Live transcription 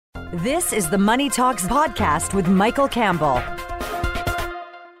This is the Money Talks podcast with Michael Campbell.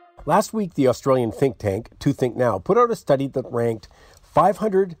 Last week, the Australian think tank, To Think Now, put out a study that ranked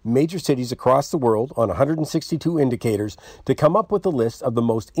 500 major cities across the world on 162 indicators to come up with a list of the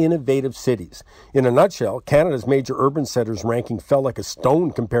most innovative cities. In a nutshell, Canada's major urban centres ranking fell like a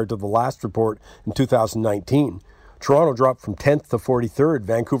stone compared to the last report in 2019. Toronto dropped from 10th to 43rd.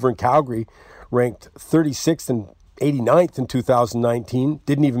 Vancouver and Calgary ranked 36th and 89th in 2019,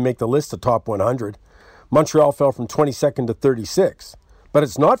 didn't even make the list of top 100. Montreal fell from 22nd to 36th. But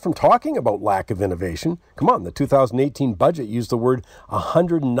it's not from talking about lack of innovation. Come on, the 2018 budget used the word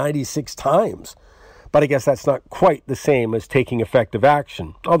 196 times. But I guess that's not quite the same as taking effective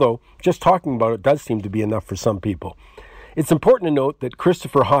action, although just talking about it does seem to be enough for some people. It's important to note that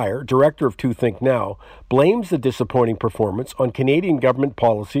Christopher Heyer, director of To Think Now, blames the disappointing performance on Canadian government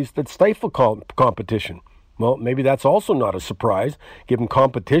policies that stifle competition. Well, maybe that's also not a surprise, given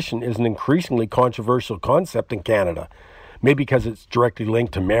competition is an increasingly controversial concept in Canada. Maybe because it's directly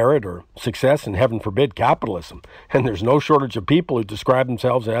linked to merit or success and, heaven forbid, capitalism. And there's no shortage of people who describe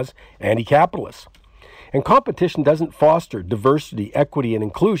themselves as anti-capitalists. And competition doesn't foster diversity, equity, and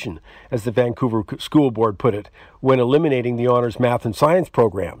inclusion, as the Vancouver School Board put it, when eliminating the honors math and science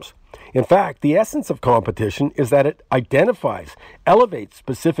programs. In fact, the essence of competition is that it identifies, elevates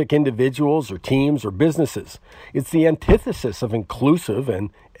specific individuals or teams or businesses. It's the antithesis of inclusive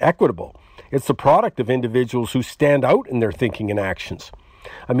and equitable. It's the product of individuals who stand out in their thinking and actions.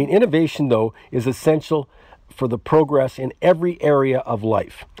 I mean, innovation, though, is essential for the progress in every area of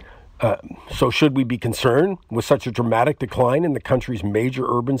life. So should we be concerned with such a dramatic decline in the country's major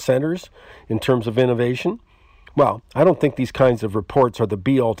urban centers in terms of innovation? Well, I don't think these kinds of reports are the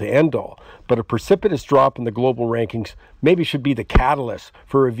be-all to end-all, but a precipitous drop in the global rankings maybe should be the catalyst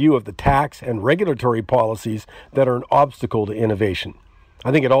for review of the tax and regulatory policies that are an obstacle to innovation.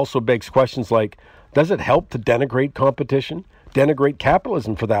 I think it also begs questions like, does it help to denigrate competition? Denigrate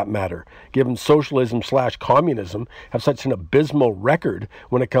capitalism, for that matter, given socialism/communism have such an abysmal record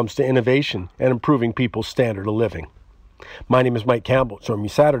when it comes to innovation and improving people's standard of living. My name is Mike Campbell. Join me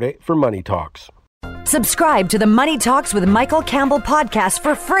Saturday for Money Talks. Subscribe to the Money Talks with Michael Campbell podcast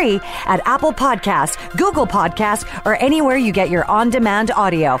for free at Apple Podcasts, Google Podcasts, or anywhere you get your on-demand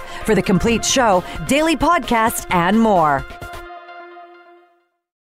audio. For the complete show, daily podcasts, and more.